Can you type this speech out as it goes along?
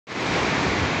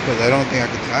because I don't think I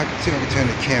can see if I can turn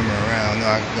the camera around. No,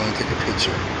 I can go and take a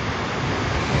picture.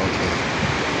 Okay.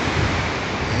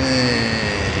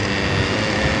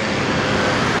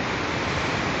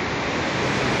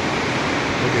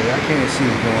 Okay, I can't see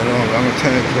what's going on, but I'm gonna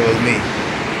turn it towards me.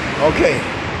 Okay.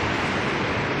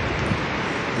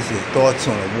 This is thoughts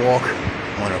on a walk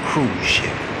on a cruise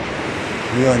ship.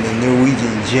 We're on the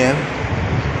Norwegian Gem.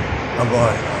 I'm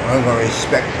gonna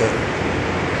respect the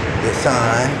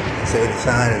sign. Say the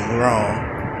sign is wrong,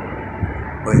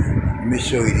 but let me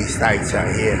show you these sights out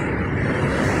here.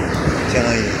 I'm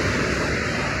telling you.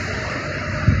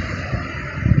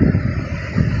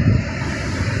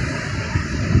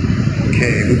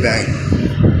 Okay, we're back.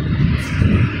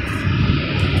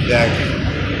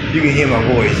 You can hear my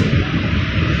voice,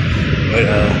 but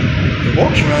it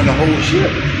walks around the whole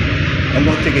ship. I'm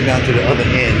gonna take it down to the other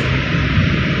end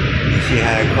and see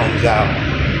how it comes out.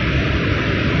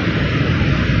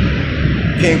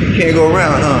 Can't go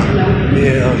around, huh?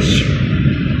 Yeah.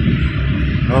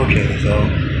 Okay, so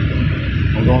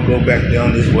I'm gonna go back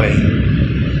down this way.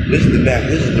 This is the back.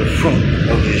 This is the front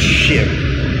of this ship.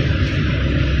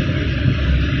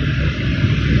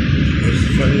 This is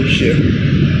the front of the ship,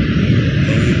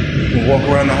 and you can walk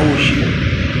around the whole ship.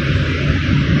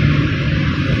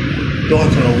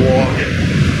 Thoughts on a walk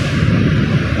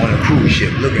on a cruise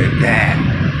ship. Look at that.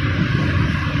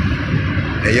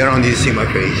 Now y'all don't need to see my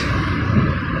face.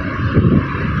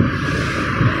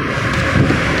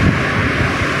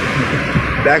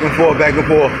 Back and forth, back and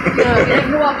forth.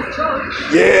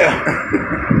 Yeah.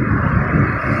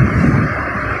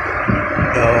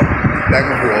 Back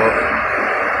and forth.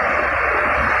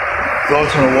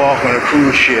 Thoughts on a walk on a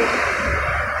cruise ship.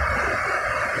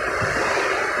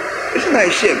 It's a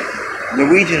nice ship.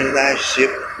 Norwegian is a nice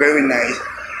ship. Very nice.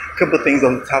 A couple of things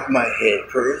on the top of my head.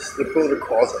 First, the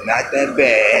protocols are not that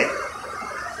bad.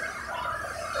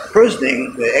 First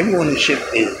thing, that everyone on the ship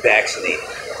is vaccinated.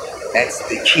 That's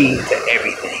the key to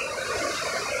everything.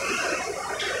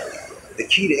 The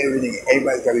key to everything,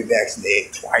 everybody's got to be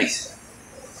vaccinated twice.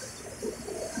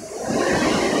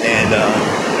 And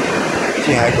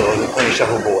see how it goes. We're playing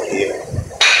shuffleboard here.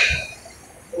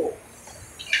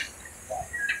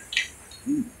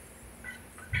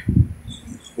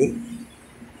 Good.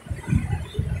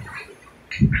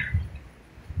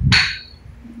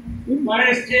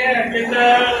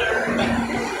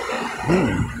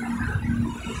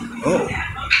 Oh,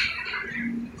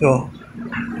 so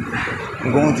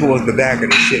I'm going towards the back of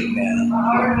the ship now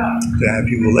to have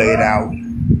people laid out.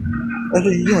 That's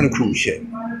what you do on a cruise ship.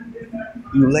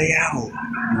 You lay out,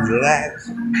 you relax,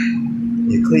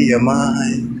 you clear your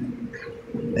mind,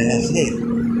 and that's it.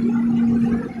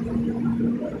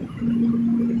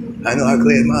 I know I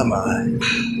cleared my mind.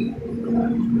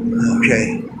 Okay,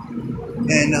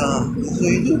 and that's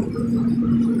what you do.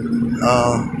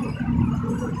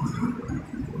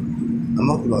 I'm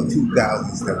up to about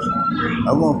 2,000 steps.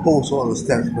 I'm going to post all the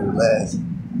steps for the last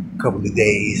couple of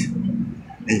days.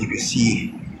 And you can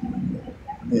see,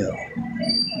 you know,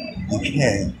 you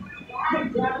can.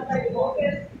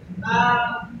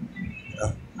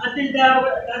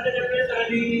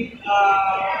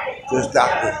 Just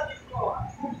stop this.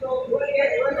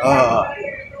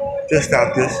 Just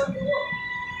stop this.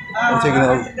 I'm taking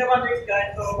over.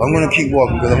 I'm going to keep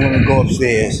walking because I'm going to go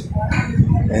upstairs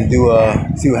and do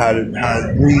see how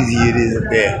breezy it is up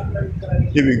there.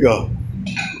 Here we go.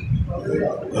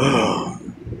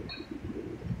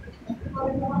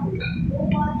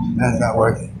 That's not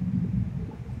working.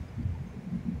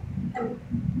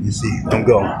 You see, I'm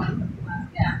going.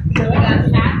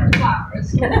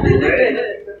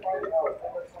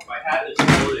 My hat is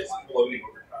really exploding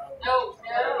over time. Oh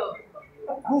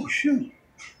no. Oh shoot.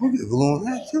 I'll get glue on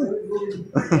that too.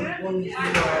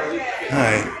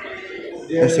 Alright.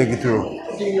 Let's take it through.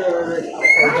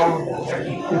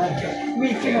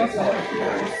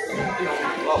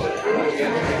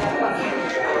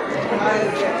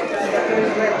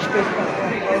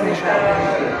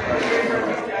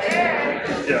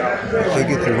 Take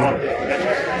it through.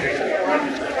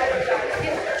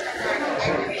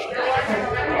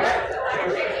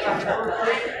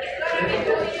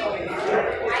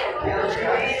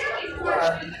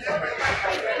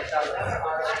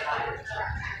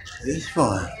 It's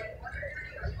fun.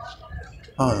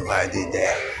 I don't know why I did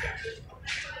that.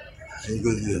 It's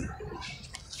good to do.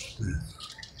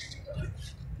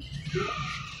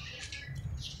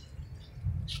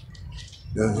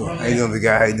 How you doing, big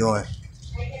guy? How you doing?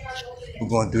 We're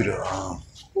going through the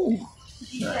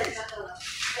nice.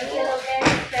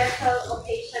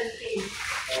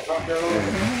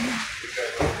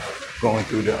 Going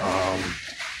through the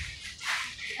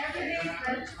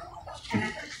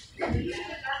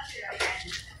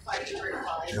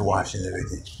to watching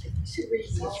everything.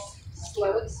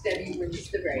 Slow and steady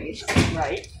wins the race.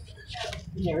 Right.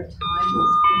 There are times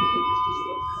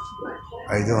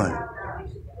How you doing?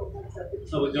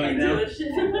 So we're doing now?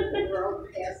 The world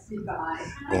passed me by.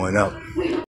 Going up.